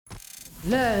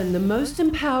Learn the most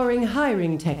empowering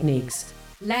hiring techniques.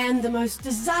 Land the most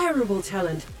desirable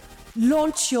talent.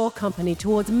 Launch your company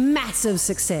towards massive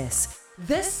success.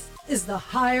 This is the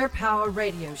Higher Power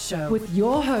Radio Show with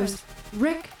your host,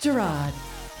 Rick Girard.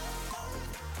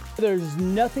 There's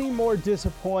nothing more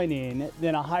disappointing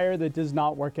than a hire that does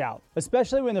not work out,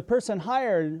 especially when the person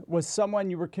hired was someone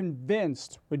you were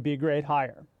convinced would be a great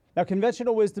hire. Now,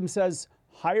 conventional wisdom says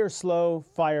hire slow,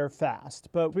 fire fast,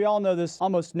 but we all know this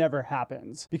almost never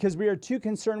happens because we are too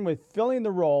concerned with filling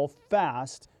the role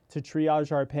fast to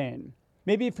triage our pain.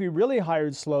 Maybe if we really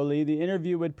hired slowly, the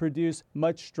interview would produce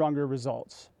much stronger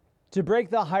results. To break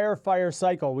the hire-fire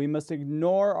cycle, we must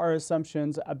ignore our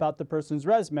assumptions about the person's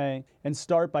resume and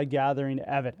start by gathering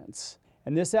evidence.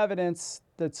 And this evidence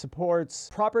that supports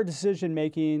proper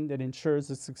decision-making that ensures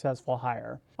a successful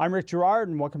hire. I'm Rick Girard,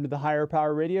 and welcome to the Higher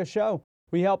Power Radio Show.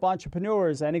 We help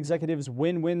entrepreneurs and executives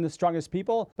win the strongest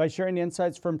people by sharing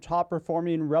insights from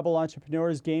top-performing rebel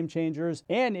entrepreneurs, game changers,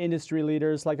 and industry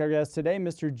leaders like our guest today,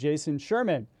 Mr. Jason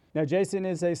Sherman. Now, Jason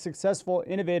is a successful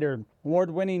innovator,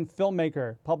 award-winning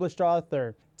filmmaker, published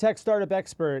author, tech startup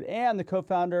expert, and the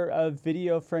co-founder of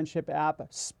video friendship app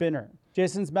Spinner.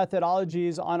 Jason's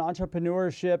methodologies on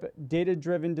entrepreneurship,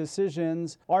 data-driven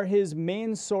decisions are his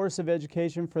main source of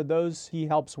education for those he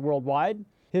helps worldwide.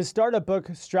 His startup book,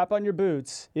 Strap on Your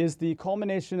Boots, is the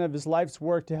culmination of his life's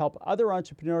work to help other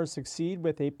entrepreneurs succeed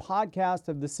with a podcast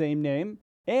of the same name,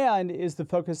 and is the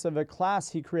focus of a class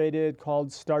he created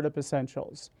called Startup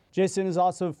Essentials. Jason is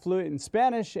also fluent in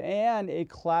Spanish and a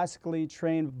classically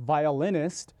trained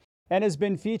violinist, and has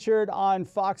been featured on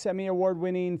Fox Emmy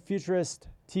Award-winning futurist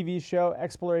TV show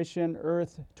Exploration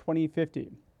Earth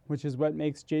 2050, which is what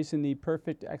makes Jason the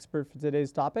perfect expert for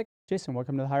today's topic. Jason,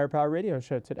 welcome to the Higher Power Radio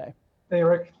Show today. Hey,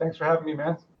 Rick. Thanks for having me,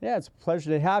 man. Yeah, it's a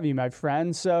pleasure to have you, my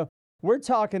friend. So we're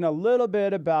talking a little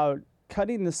bit about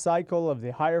cutting the cycle of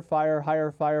the hire, fire,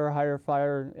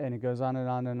 and it goes on and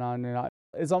on and on and on.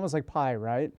 It's almost like pie,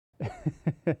 right?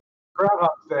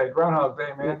 Groundhog's Day,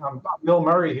 man. I'm Bill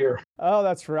Murray here. Oh,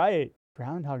 that's right.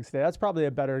 Groundhog's Day. That's probably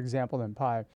a better example than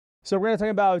pie. So we're going to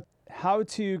talk about how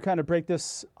to kind of break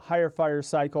this hire, fire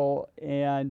cycle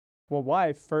and, well,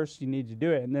 why first you need to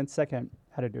do it, and then second,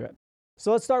 how to do it.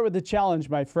 So let's start with the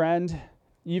challenge, my friend.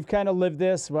 You've kind of lived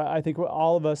this. I think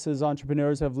all of us as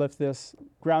entrepreneurs have lived this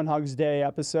Groundhog's Day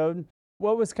episode.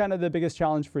 What was kind of the biggest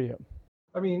challenge for you?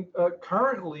 I mean,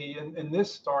 currently in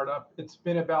this startup, it's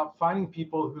been about finding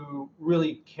people who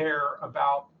really care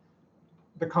about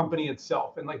the company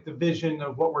itself and like the vision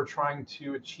of what we're trying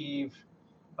to achieve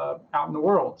out in the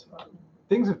world.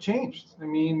 Things have changed. I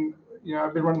mean,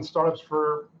 I've been running startups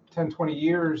for 10, 20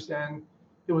 years, and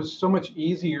it was so much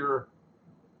easier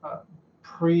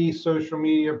pre-social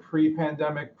media,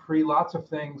 pre-pandemic, pre-lots of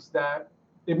things that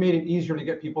it made it easier to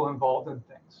get people involved in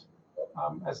things.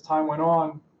 As time went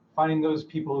on, finding those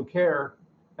people who care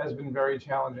has been very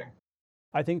challenging.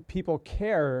 I think people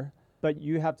care, but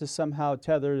you have to somehow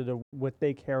tether to what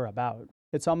they care about.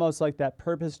 It's almost like that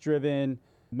purpose-driven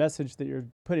message that you're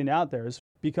putting out there has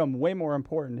become way more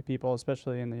important to people,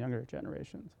 especially in the younger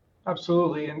generations.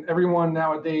 Absolutely. And everyone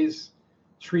nowadays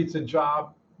treats a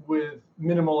job with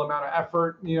minimal amount of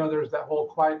effort. There's that whole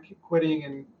quiet quitting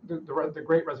and the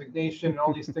great resignation and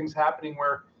all these things happening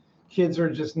where kids are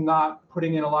just not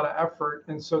putting in a lot of effort.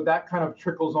 And so that kind of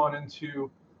trickles on into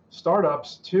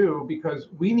startups too, because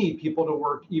we need people to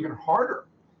work even harder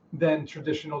than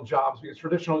traditional jobs, because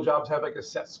traditional jobs have like a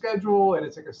set schedule and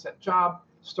it's like a set job.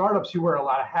 Startups, you wear a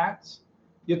lot of hats.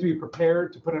 You have to be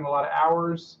prepared to put in a lot of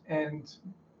hours, and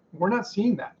we're not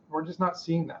seeing that. We're just not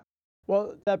seeing that.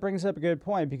 Well, that brings up a good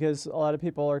point, because a lot of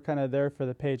people are kind of there for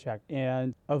the paycheck,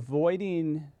 and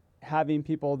avoiding having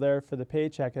people there for the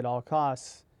paycheck at all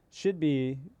costs should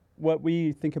be what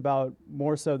we think about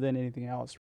more so than anything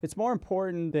else. It's more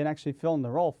important than actually filling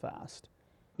the role fast.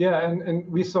 Yeah, and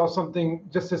we saw something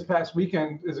just this past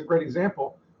weekend is a great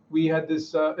example. We had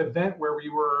this event where we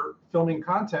were filming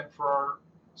content for our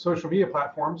social media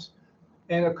platforms,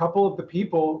 and a couple of the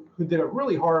people who did a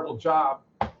really horrible job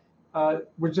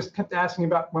were just kept asking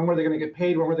about when were they going to get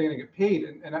paid,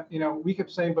 and we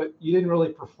kept saying, but you didn't really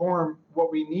perform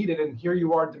what we needed, and here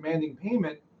you are demanding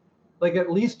payment. Like,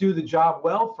 at least do the job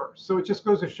well first. So it just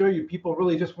goes to show you, people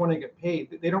really just want to get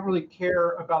paid. They don't really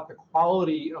care about the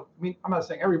quality of, I'm not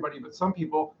saying everybody, but some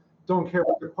people don't care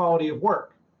about the quality of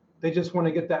work. They just want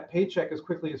to get that paycheck as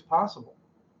quickly as possible.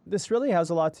 This really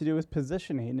has a lot to do with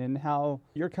positioning and how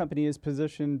your company is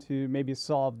positioned to maybe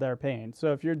solve their pain.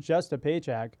 So if you're just a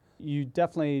paycheck, you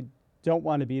definitely don't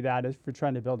want to be that if you're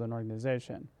trying to build an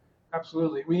organization.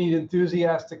 Absolutely. We need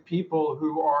enthusiastic people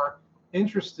who are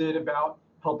interested about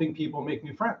helping people make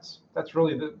new friends. That's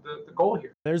really the goal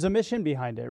here. There's a mission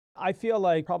behind it. I feel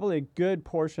like probably a good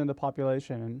portion of the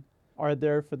population are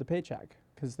there for the paycheck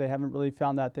because they haven't really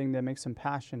found that thing that makes them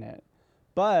passionate.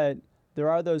 But there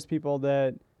are those people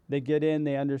that they get in,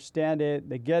 they understand it,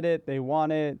 they get it, they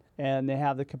want it, and they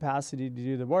have the capacity to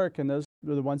do the work, and those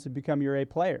are the ones that become your A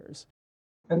players.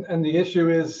 And the issue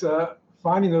is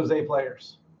finding those A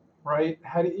players, right?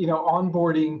 How do,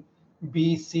 onboarding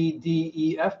B, C, D,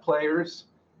 E, F players,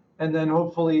 and then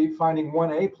hopefully finding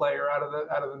one A player out of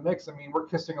the mix. I mean, we're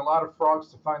kissing a lot of frogs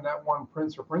to find that one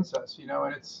prince or princess,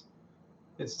 and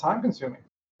it's time consuming.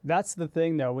 That's the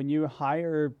thing though, when you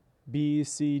hire B,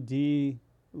 C, D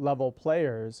level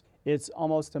players, it's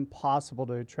almost impossible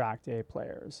to attract A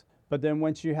players. But then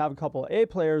once you have a couple A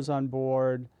players on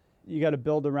board, you got to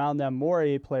build around them more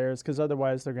A players because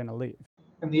otherwise they're going to leave.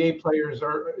 And the A players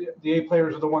are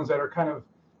the ones that are kind of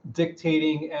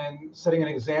dictating and setting an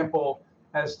example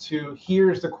as to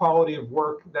here's the quality of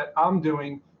work that I'm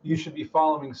doing. You should be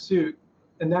following suit.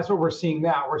 And that's what we're seeing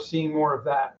now. We're seeing more of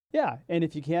that. Yeah. And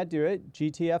if you can't do it,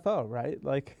 GTFO, right?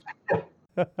 Like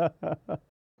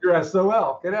you're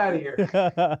SOL. Get out of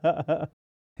here.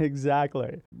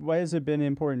 Exactly. Why has it been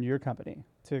important to your company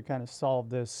to kind of solve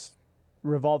this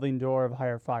revolving door of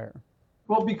hire fire?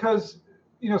 Well, because,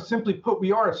 simply put,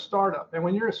 we are a startup. And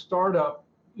when you're a startup,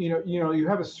 you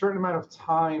have a certain amount of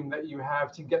time that you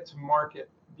have to get to market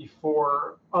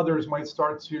before others might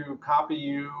start to copy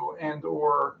you and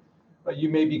or you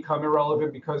may become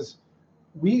irrelevant because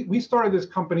we started this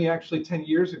company actually 10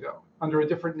 years ago under a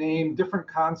different name, different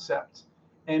concept.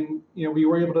 And, we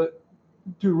were able to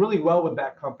do really well with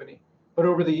that company. But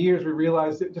over the years, we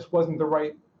realized it just wasn't the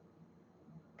right,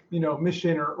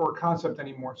 mission or concept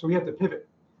anymore. So we had to pivot.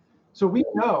 So we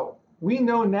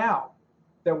know now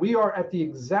that we are at the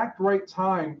exact right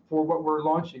time for what we're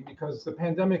launching because the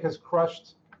pandemic has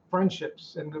crushed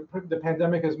friendships and the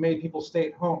pandemic has made people stay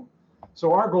at home.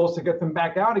 So our goal is to get them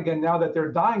back out again now that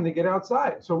they're dying to get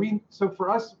outside. So for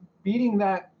us, beating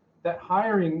that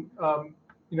hiring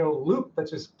loop that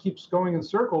just keeps going in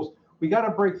circles, we got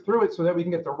to break through it so that we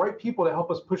can get the right people to help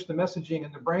us push the messaging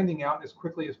and the branding out as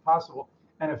quickly as possible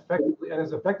and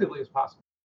as effectively as possible.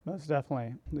 Most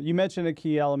definitely. You mentioned a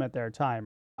key element there, time.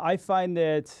 I find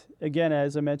that, again,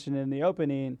 as I mentioned in the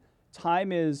opening,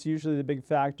 time is usually the big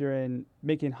factor in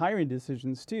making hiring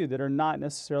decisions too that are not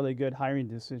necessarily good hiring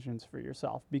decisions for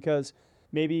yourself because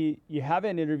maybe you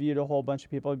haven't interviewed a whole bunch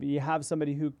of people, but you have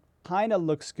somebody who kind of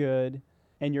looks good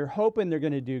and you're hoping they're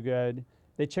going to do good.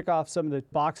 They check off some of the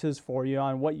boxes for you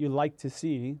on what you like to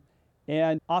see.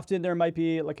 And often there might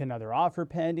be like another offer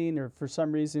pending or for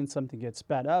some reason something gets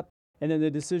sped up and then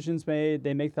the decision's made,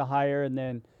 they make the hire and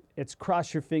then it's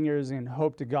cross your fingers and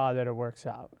hope to God that it works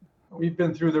out. We've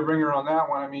been through the ringer on that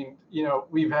one. I mean,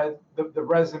 we've had the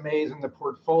resumes and the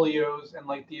portfolios and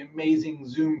like the amazing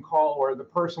Zoom call where the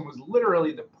person was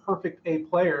literally the perfect A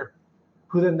player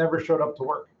who then never showed up to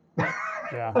work.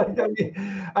 Yeah.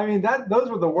 I mean those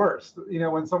were the worst,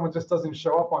 when someone just doesn't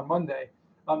show up on Monday.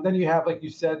 Then you have, like you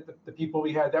said, the people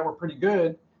we had that were pretty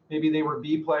good. Maybe they were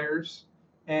B players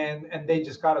and they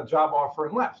just got a job offer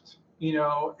and left.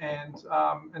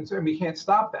 And we can't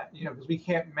stop that, because we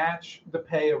can't match the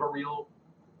pay of a real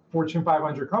Fortune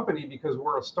 500 company because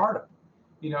we're a startup,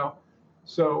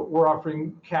 So we're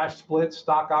offering cash splits,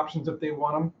 stock options if they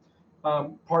want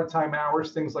them, part-time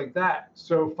hours, things like that.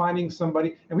 So finding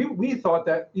somebody, and we thought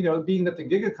that, being that the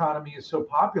gig economy is so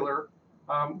popular,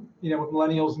 with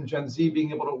millennials and Gen Z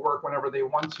being able to work whenever they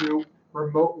want to,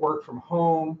 remote work from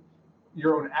home,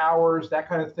 your own hours, that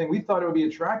kind of thing, we thought it would be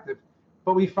attractive.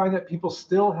 But we find that people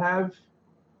still have,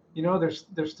 there's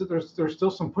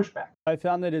still some pushback. I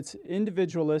found that it's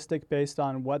individualistic based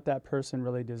on what that person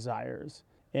really desires.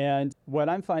 And what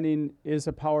I'm finding is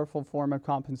a powerful form of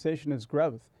compensation is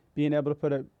growth. Being able to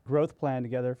put a growth plan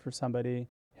together for somebody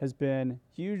has been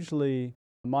hugely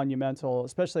monumental,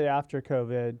 especially after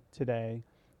COVID today,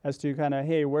 as to kind of,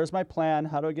 hey, where's my plan?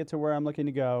 How do I get to where I'm looking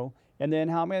to go? And then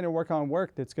how am I going to work on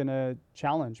work that's going to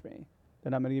challenge me,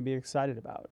 that I'm going to be excited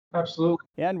about? Absolutely.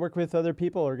 And work with other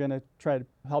people who are going to try to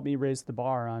help me raise the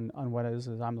bar on what it is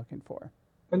I'm looking for.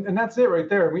 And that's it right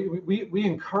there. We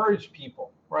encourage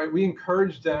people, right? We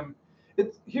encourage them.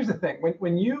 Here's the thing.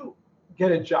 When you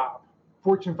get a job,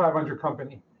 Fortune 500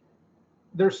 company,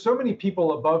 there's so many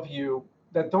people above you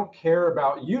that don't care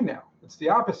about you now. It's the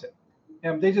opposite.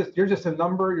 And you're just a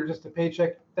number, you're just a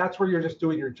paycheck. That's where you're just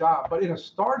doing your job. But in a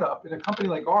startup, in a company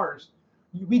like ours,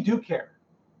 we do care.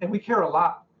 And we care a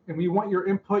lot. And we want your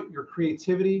input, your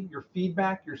creativity, your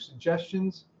feedback, your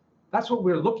suggestions. That's what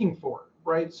we're looking for,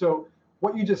 right? So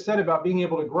what you just said about being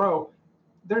able to grow,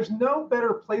 there's no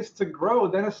better place to grow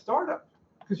than a startup,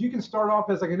 because you can start off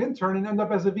as like an intern and end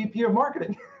up as a VP of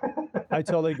marketing. I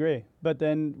totally agree. But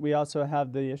then we also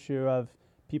have the issue of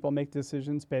people make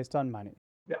decisions based on money.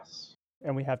 Yes.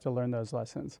 And we have to learn those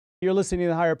lessons. You're listening to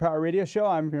the Higher Power Radio Show.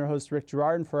 I'm your host, Rick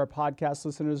Girard. And for our podcast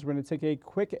listeners, we're going to take a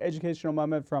quick educational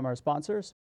moment from our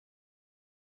sponsors.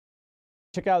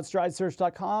 Check out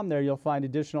stridesearch.com. There you'll find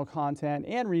additional content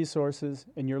and resources,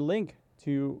 and your link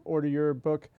to order your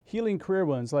book, Healing Career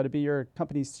Wounds. Let it be your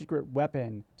company's secret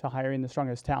weapon to hiring the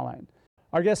strongest talent.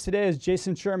 Our guest today is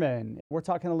Jason Sherman. We're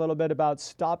talking a little bit about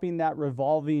stopping that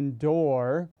revolving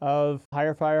door of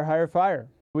hire, fire, hire, fire.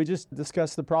 We just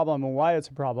discussed the problem and why it's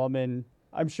a problem, and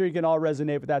I'm sure you can all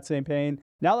resonate with that same pain.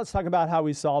 Now let's talk about how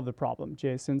we solve the problem,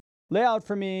 Jason. Lay out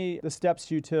for me the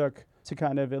steps you took to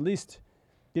kind of at least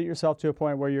get yourself to a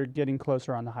point where you're getting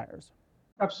closer on the hires.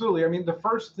 Absolutely. I mean, the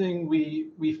first thing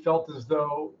we felt as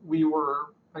though we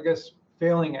were, I guess,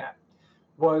 failing at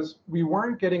was we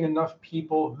weren't getting enough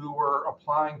people who were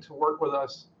applying to work with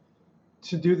us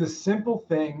to do the simple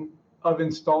thing of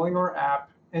installing our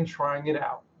app and trying it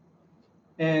out.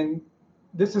 And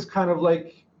this is kind of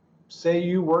like, say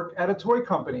you work at a toy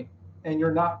company and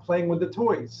you're not playing with the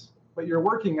toys, but you're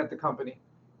working at the company.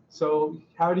 So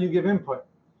how do you give input?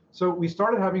 So we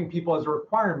started having people as a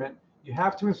requirement. You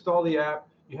have to install the app.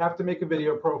 You have to make a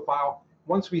video profile.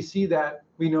 Once we see that,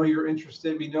 we know you're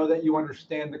interested. We know that you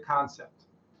understand the concept.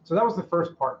 So that was the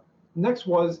first part. Next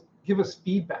was give us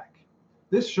feedback.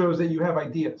 This shows that you have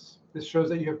ideas. This shows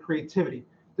that you have creativity.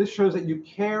 This shows that you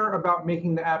care about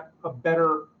making the app a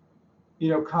better,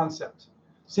 concept.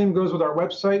 Same goes with our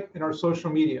website and our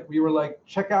social media. We were like,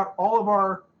 check out all of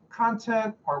our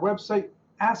content, our website,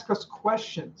 ask us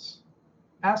questions.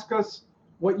 Ask us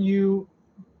what you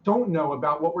don't know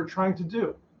about what we're trying to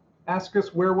do. Ask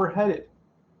us where we're headed.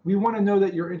 We want to know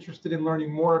that you're interested in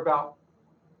learning more about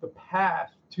the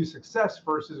path to success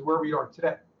versus where we are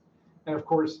today. And of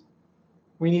course,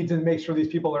 we need to make sure these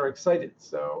people are excited.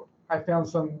 So I found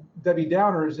some Debbie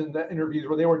Downers in the interviews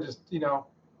where they were just,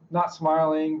 not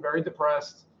smiling, very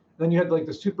depressed. Then you had like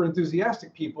the super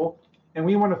enthusiastic people, and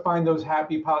we want to find those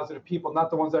happy, positive people, not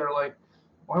the ones that are like,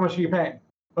 well, how much are you paying?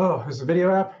 Oh, is a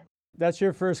video app? That's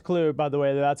your first clue, by the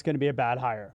way, that's going to be a bad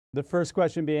hire. The first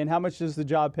question being, how much does the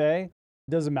job pay?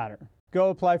 Doesn't matter.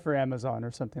 Go apply for Amazon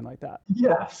or something like that.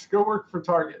 Yes, go work for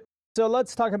Target. So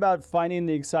let's talk about finding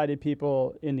the excited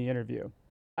people in the interview.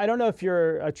 I don't know if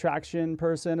you're a traction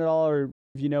person at all or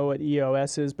if you know what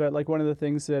EOS is, but like one of the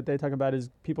things that they talk about is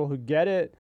people who get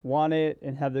it, want it,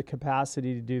 and have the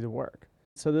capacity to do the work.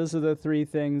 So those are the three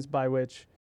things by which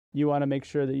you want to make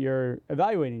sure that you're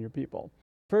evaluating your people.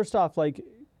 First off, like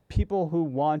people who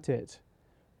want it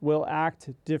will act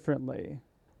differently.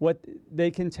 What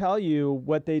they can tell you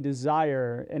what they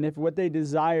desire, and if what they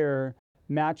desire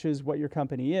matches what your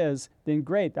company is, then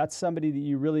great. That's somebody that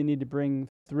you really need to bring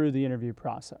through the interview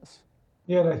process.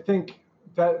 Yeah, and I think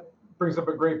that brings up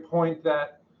a great point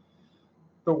that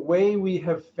the way we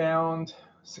have found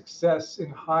success in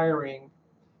hiring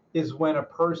is when a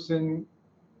person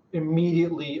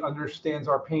immediately understands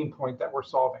our pain point that we're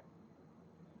solving.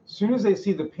 As soon as they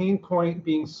see the pain point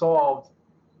being solved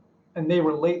and they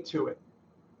relate to it,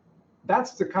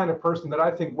 that's the kind of person that I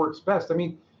think works best. I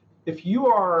mean, if you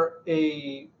are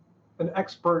an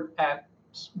expert at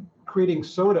creating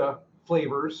soda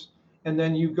flavors and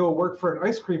then you go work for an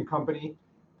ice cream company,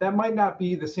 that might not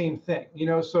be the same thing,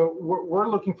 So we're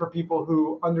looking for people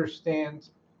who understand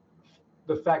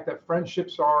the fact that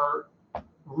friendships are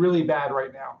really bad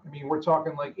right now. I mean, we're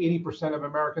talking like 80% of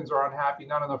Americans are unhappy,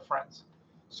 not enough friends.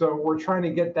 So we're trying to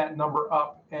get that number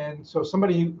up. And so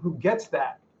somebody who gets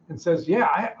that and says,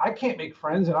 yeah, I can't make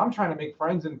friends and I'm trying to make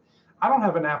friends and I don't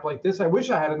have an app like this. I wish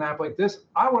I had an app like this.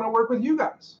 I want to work with you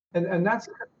guys. And that's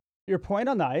your point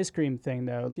on the ice cream thing,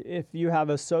 though. If you have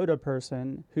a soda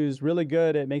person who's really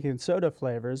good at making soda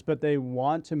flavors, but they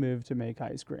want to move to make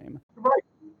ice cream. Right.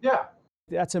 Yeah.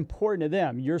 That's important to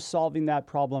them. You're solving that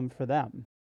problem for them.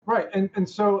 Right. And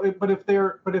so, but if they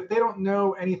don't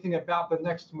know anything about the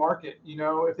next market,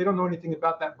 if they don't know anything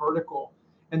about that vertical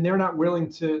and they're not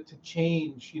willing to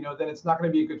change, then it's not going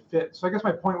to be a good fit. So I guess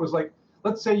my point was like,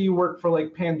 let's say you work for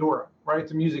like Pandora, right?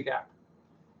 It's a music app.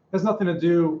 It has nothing to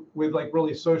do with like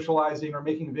really socializing or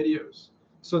making videos.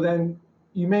 So then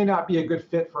you may not be a good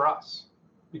fit for us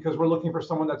because we're looking for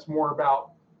someone that's more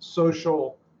about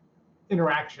social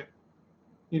interaction.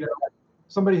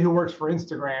 Somebody who works for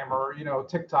Instagram or,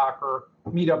 TikTok or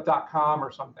meetup.com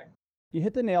or something. You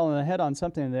hit the nail on the head on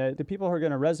something that the people who are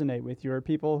going to resonate with you are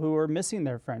people who are missing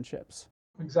their friendships.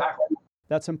 Exactly.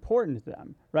 that's important to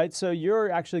them, right? So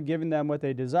you're actually giving them what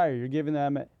they desire. You're giving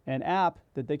them an app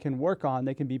that they can work on,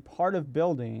 they can be part of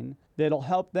building, that'll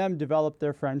help them develop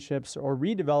their friendships or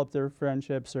redevelop their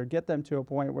friendships or get them to a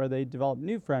point where they develop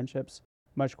new friendships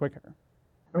much quicker.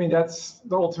 I mean, that's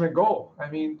the ultimate goal. I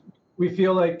mean, we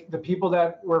feel like the people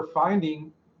that we're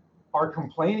finding are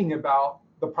complaining about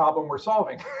the problem we're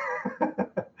solving.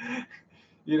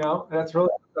 That's really,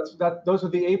 those are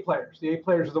the A players. The A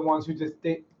players are the ones who just,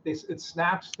 it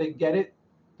snaps, they get it.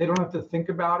 They don't have to think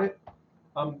about it.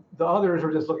 The others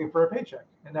are just looking for a paycheck.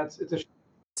 And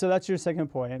So that's your second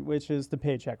point, which is the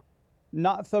paycheck.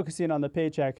 Not focusing on the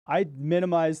paycheck, I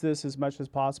minimize this as much as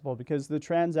possible because the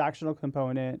transactional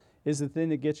component is the thing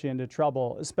that gets you into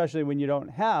trouble, especially when you don't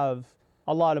have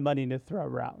a lot of money to throw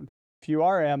around. If you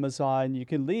are Amazon, you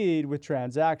can lead with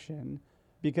transaction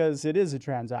because it is a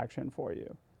transaction for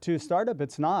you. To a startup,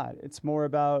 it's not. It's more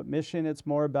about mission. It's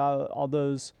more about all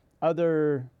those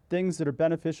other things that are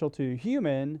beneficial to a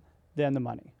human than the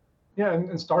money. Yeah,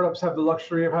 and startups have the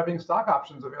luxury of having stock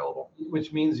options available,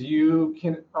 which means you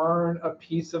can earn a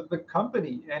piece of the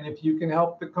company. And if you can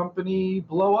help the company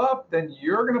blow up, then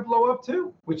you're going to blow up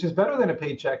too, which is better than a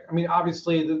paycheck. I mean,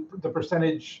 obviously, the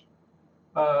percentage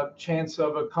chance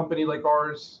of a company like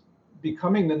ours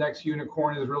becoming the next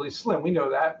unicorn is really slim. We know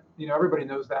that. Everybody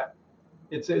knows that.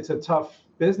 It's a tough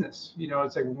business.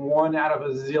 It's like 1 out of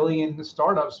a zillion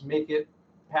startups make it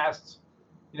past,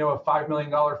 a $5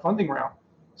 million funding round.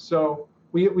 So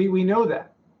we know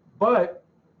that, but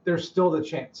there's still the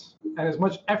chance. And as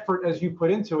much effort as you put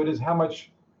into it is how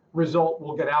much result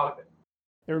we'll get out of it.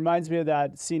 It reminds me of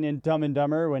that scene in Dumb and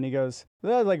Dumber when he goes,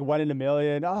 "That's like 1 in a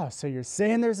million." Oh, so you're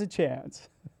saying there's a chance.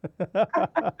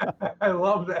 I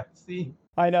love that scene.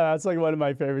 I know, that's like one of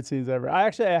my favorite scenes ever. I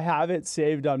have it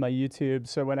saved on my YouTube.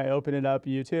 So when I open it up,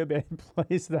 YouTube, it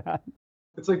plays that.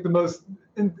 It's like the most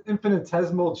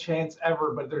infinitesimal chance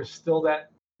ever, but there's still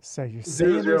that. So you're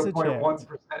saying there's a chance.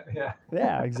 0.1%, yeah.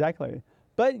 Yeah, exactly.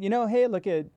 But, hey, look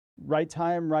at right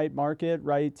time, right market,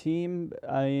 right team.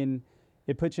 I mean,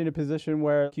 it puts you in a position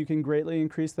where you can greatly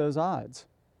increase those odds.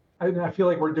 I feel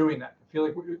like we're doing that. I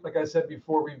feel like I said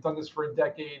before, we've done this for a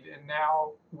decade, and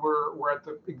now we're at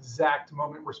the exact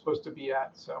moment we're supposed to be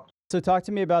at. So talk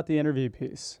to me about the interview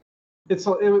piece. It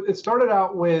started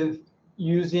out with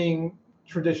using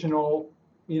traditional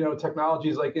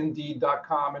technologies like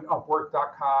Indeed.com and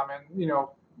Upwork.com and,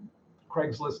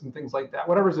 Craigslist and things like that,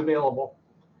 whatever's available.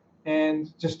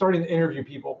 And just starting to interview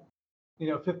people,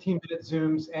 15-minute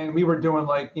Zooms. And we were doing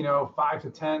 5 to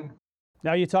 10.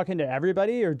 Now, are you talking to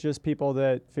everybody or just people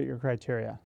that fit your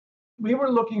criteria? We were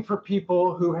looking for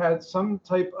people who had some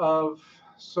type of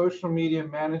social media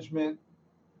management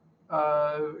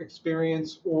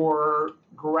experience or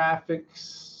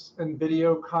graphics and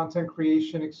video content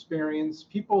creation experience,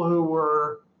 people who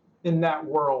were in that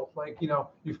world.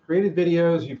 You've created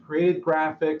videos, you've created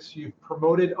graphics, you've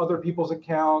promoted other people's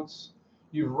accounts,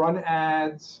 you've run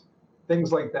ads,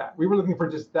 things like that. We were looking for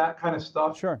just that kind of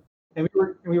stuff. Sure. And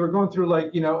we were going through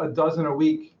a dozen a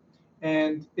week,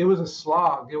 and it was a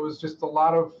slog. It was just a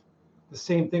lot of the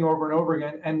same thing over and over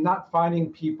again, and not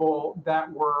finding people that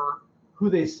were who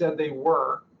they said they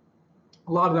were.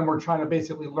 A lot of them were trying to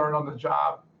basically learn on the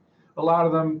job. A lot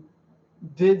of them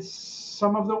did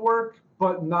some of the work,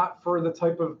 but not for the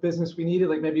type of business we needed.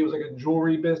 Like maybe it was like a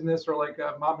jewelry business or like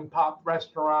a mom and pop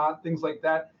restaurant, things like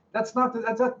that. That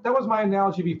was my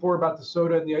analogy before about the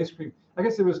soda and the ice cream. I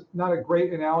guess it was not a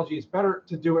great analogy. It's better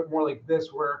to do it more like this,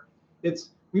 where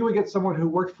we would get someone who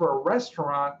worked for a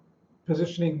restaurant,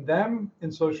 positioning them in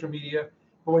social media.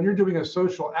 But when you're doing a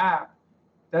social app,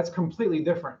 that's completely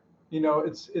different.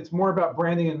 It's more about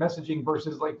branding and messaging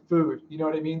versus like food. You know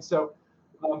what I mean? So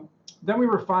then we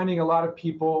were finding a lot of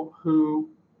people who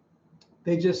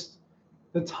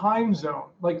the time zone,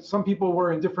 like some people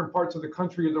were in different parts of the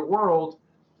country or the world,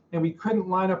 and we couldn't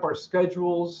line up our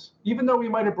schedules. Even though we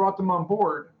might have brought them on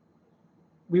board,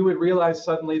 we would realize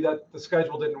suddenly that the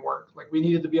schedule didn't work. Like we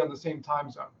needed to be on the same time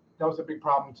zone. That was a big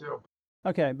problem too.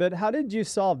 Okay, but how did you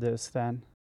solve this then?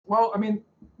 Well, I mean,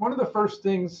 one of the first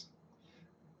things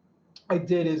I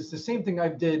did is the same thing I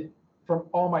did from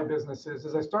all my businesses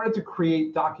is I started to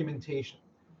create documentation.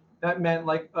 That meant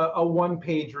like a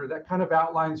one-pager that kind of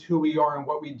outlines who we are and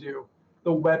what we do.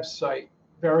 The website,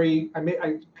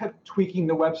 I kept tweaking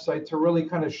the website to really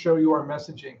kind of show you our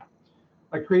messaging.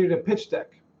 I created a pitch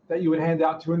deck that you would hand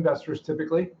out to investors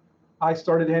typically. I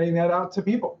started handing that out to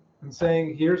people and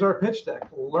saying, here's our pitch deck,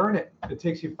 learn it. It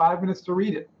takes you 5 minutes to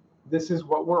read it. This is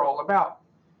what we're all about.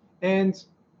 And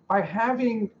by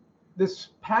having this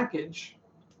package,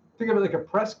 think of it like a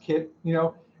press kit,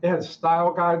 It had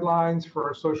style guidelines for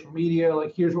our social media.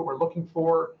 Like, here's what we're looking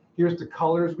for. Here's the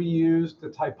colors we use, the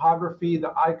typography,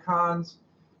 the icons.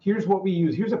 Here's what we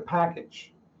use. Here's a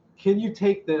package. Can you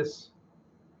take this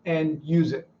and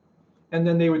use it? And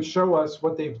then they would show us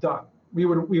what they've done. We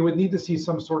would need to see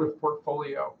some sort of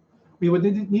portfolio. We would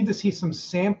need to see some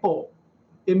sample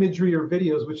imagery or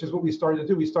videos, which is what we started to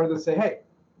do. We started to say, hey,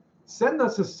 send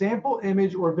us a sample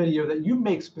image or video that you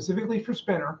make specifically for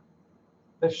Spinner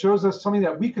that shows us something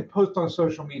that we could post on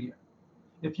social media.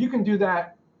 If you can do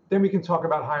that, then we can talk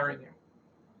about hiring you.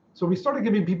 So we started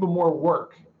giving people more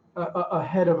work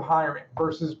ahead of hiring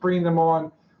versus bringing them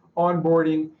on,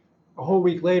 onboarding. A whole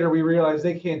week later, we realized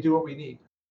they can't do what we need.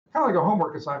 Kind of like a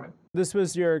homework assignment. This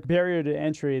was your barrier to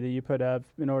entry that you put up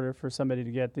in order for somebody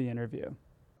to get the interview.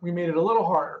 We made it a little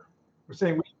harder. We're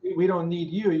saying we don't need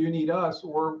you, you need us,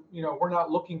 or we're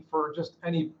not looking for just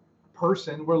any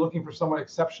person. We're looking for someone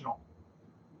exceptional.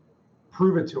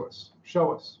 Prove it to us.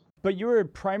 Show us. But you were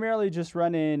primarily just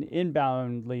running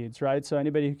inbound leads, right? So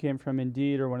anybody who came from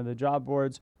Indeed or one of the job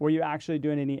boards, were you actually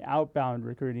doing any outbound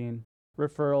recruiting,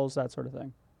 referrals, that sort of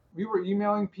thing? We were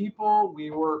emailing people,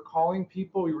 we were calling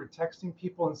people, we were texting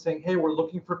people and saying, hey, we're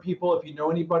looking for people. If you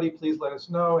know anybody, please let us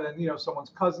know. And then, someone's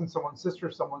cousin, someone's sister,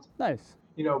 someone's nice,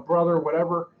 brother,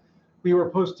 whatever. We were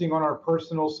posting on our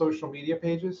personal social media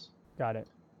pages. Got it.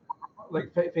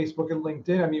 Like Facebook and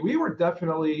LinkedIn. I mean, we were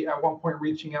definitely at one point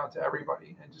reaching out to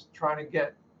everybody and just trying to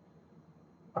get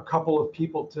a couple of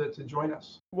people to join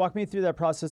us. Walk me through that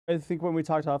process. I think when we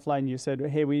talked offline, you said,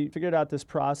 hey, we figured out this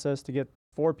process to get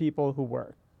 4 people who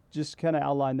work. Just kind of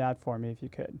outline that for me if you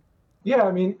could. Yeah,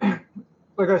 I mean,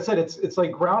 like I said, it's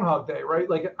like Groundhog Day, right?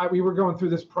 Like we were going through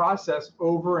this process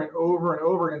over and over and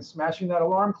over again, smashing that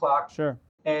alarm clock. Sure.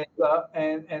 And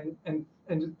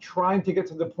trying to get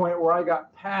to the point where I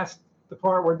got past the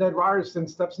part where Ned Ryerson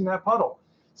steps in that puddle.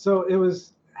 So it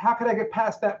was, how could I get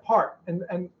past that part?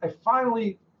 And I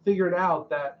finally figured out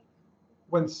that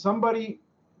when somebody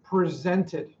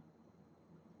presented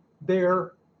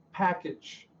their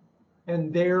package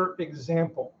and their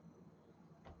example,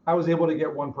 I was able to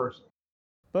get one person.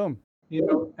 Boom.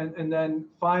 And then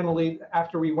finally,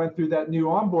 after we went through that new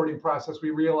onboarding process, we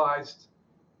realized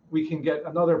we can get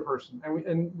another person.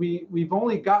 And we've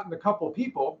only gotten a couple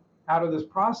people out of this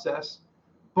process,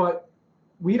 but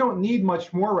we don't need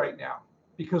much more right now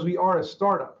because we are a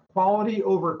startup. Quality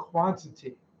over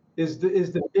quantity is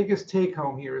the biggest take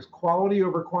home here, is quality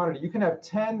over quantity. You can have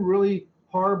 10 really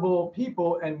horrible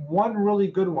people and one really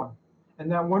good one. And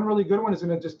that one really good one is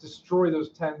going to just destroy those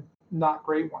 10 not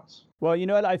great ones. Well, you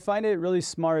know what? I find it really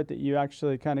smart that you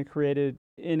actually kind of created,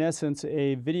 in essence,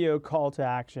 a video call to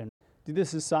action. Do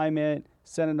this assignment,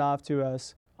 send it off to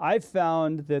us. I've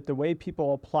found that the way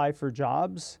people apply for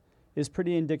jobs is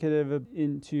pretty indicative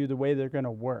into the way they're going to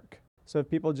work. So if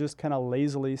people just kind of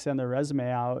lazily send their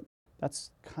resume out, that's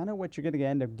kind of what you're going to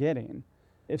end up getting.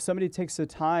 If somebody takes the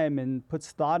time and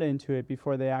puts thought into it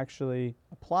before they actually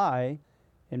apply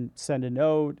and send a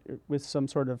note with some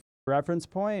sort of reference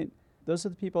point, those are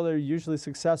the people that are usually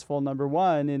successful, number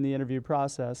one, in the interview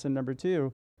process, and number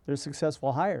two, they're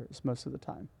successful hires most of the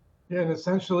time. Yeah, and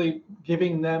essentially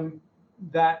giving them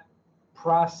that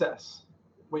process,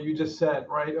 what you just said,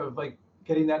 right, of like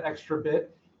getting that extra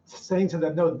bit, saying to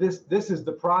them, no, this is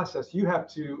the process. You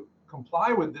have to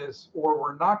comply with this or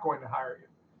we're not going to hire you.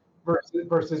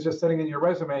 Versus just sending in your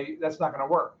resume, that's not going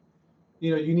to work.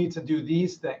 You need to do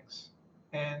these things.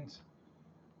 And,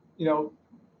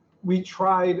 we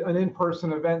tried an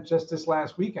in-person event just this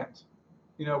last weekend.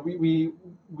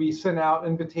 We sent out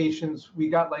invitations. We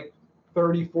got like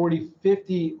 30, 40,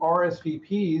 50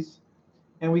 RSVPs,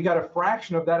 and we got a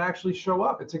fraction of that actually show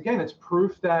up. It's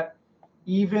proof that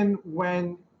even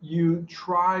when you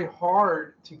try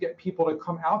hard to get people to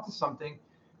come out to something,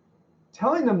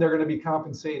 telling them they're going to be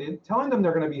compensated, telling them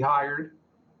they're going to be hired,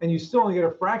 and you still only get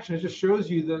a fraction, it just shows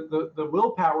you the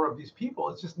willpower of these people.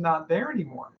 It's just not there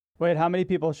anymore. Wait, how many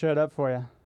people showed up for you?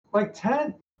 Like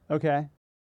 10. Okay.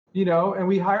 And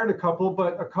we hired a couple,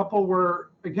 but a couple were,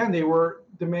 again, they were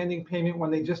demanding payment when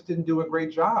they just didn't do a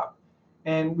great job.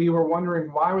 And we were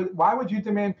wondering, why would you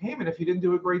demand payment if you didn't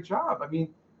do a great job? I mean,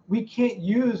 we can't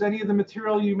use any of the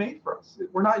material you made for us.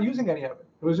 We're not using any of it.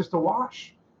 It was just a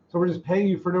wash. So we're just paying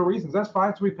you for no reasons. That's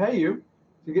fine. So we pay you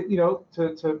to get,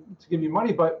 to give you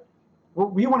money, but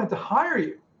we wanted to hire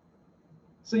you.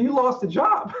 So you lost a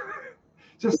job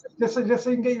just so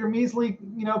you can get your measly,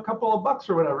 couple of bucks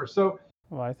or whatever. So,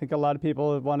 well, I think a lot of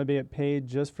people want to be paid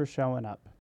just for showing up.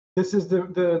 This is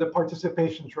the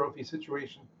participation trophy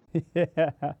situation.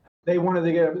 Yeah. They wanted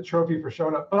to get a trophy for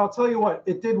showing up, but I'll tell you what,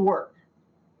 it did work.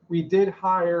 We did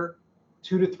hire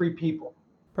 2 to 3 people.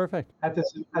 Perfect. at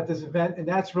this event, and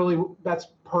that's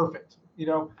perfect.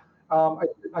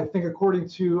 I think according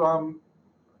to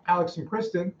Alex and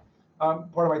Kristen, part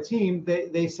of my team,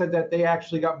 they said that they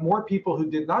actually got more people who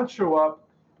did not show up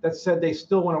that said they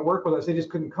still want to work with us. They just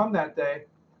couldn't come that day.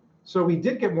 So we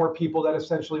did get more people that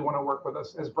essentially want to work with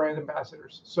us as brand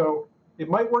ambassadors. So it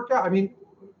might work out. I mean,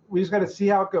 we just got to see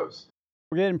how it goes.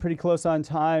 We're getting pretty close on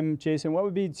time. Jason, what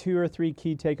would be 2 or 3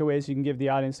 key takeaways you can give the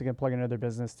audience that can plug into their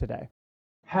business today?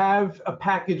 Have a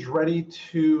package ready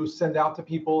to send out to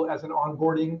people as an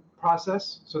onboarding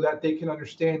process so that they can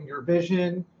understand your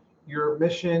vision, your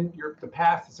mission, the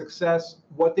path to success,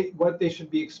 what they should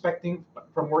be expecting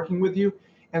from working with you,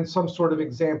 and some sort of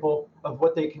example of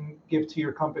what they can give to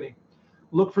your company.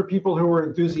 Look for people who are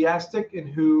enthusiastic and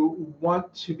who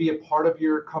want to be a part of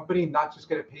your company, not just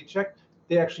get a paycheck.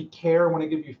 They actually care, want to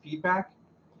give you feedback.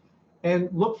 And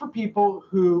look for people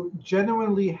who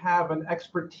genuinely have an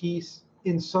expertise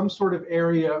in some sort of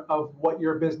area of what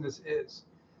your business is.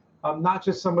 Not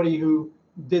just somebody who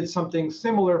did something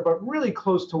similar, but really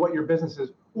close to what your business is,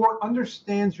 or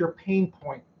understands your pain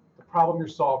point, the problem you're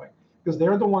solving. Because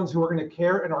they're the ones who are going to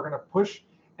care and are going to push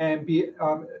and be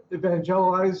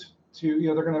evangelized to,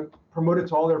 they're going to promote it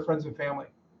to all their friends and family.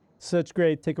 Such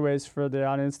great takeaways for the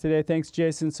audience today. Thanks,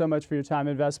 Jason, so much for your time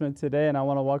investment today. And I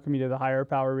want to welcome you to the Higher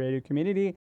Power Radio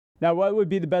community. Now, what would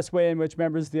be the best way in which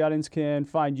members of the audience can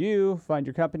find you, find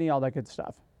your company, all that good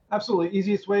stuff? Absolutely.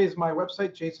 Easiest way is my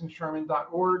website,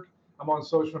 jasonsherman.org. I'm on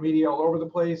social media all over the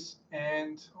place,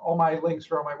 and all my links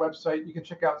are on my website. You can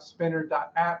check out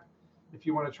spinner.app if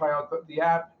you want to try out the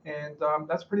app, and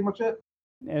that's pretty much it.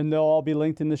 And they'll all be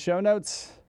linked in the show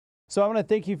notes. So I want to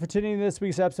thank you for tuning in to this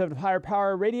week's episode of Higher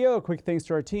Power Radio. A quick thanks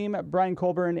to our team, Brian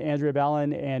Colburn, Andrea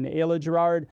Ballin, and Ayla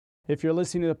Gerard. If you're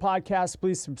listening to the podcast,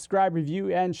 please subscribe,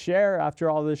 review, and share. After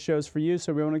all, this show's for you,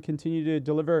 so we want to continue to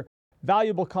deliver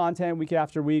valuable content week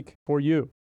after week for you.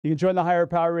 You can join the Higher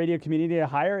Power Radio community at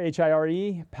Higher,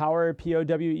 H-I-R-E, Power,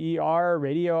 P-O-W-E-R,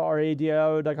 radio,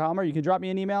 R-A-D-I-O.com, or you can drop me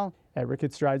an email at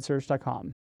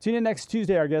rick@stridesearch.com. Tune in next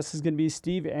Tuesday. Our guest is going to be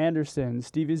Steve Anderson.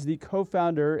 Steve is the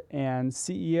co-founder and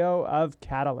CEO of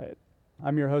Catalyt.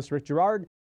 I'm your host, Rick Gerard,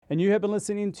 and you have been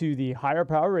listening to the Higher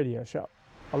Power Radio Show.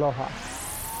 Aloha.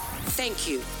 Thank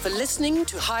you for listening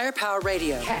to Higher Power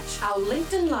Radio. Catch our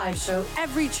LinkedIn Live show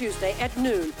every Tuesday at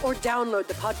noon, or download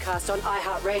the podcast on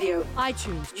iHeartRadio,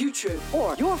 iTunes, YouTube,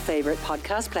 or your favorite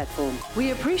podcast platform.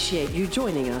 We appreciate you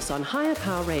joining us on Higher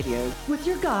Power Radio with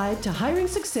your guide to hiring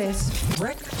success,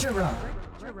 Rick Gerard.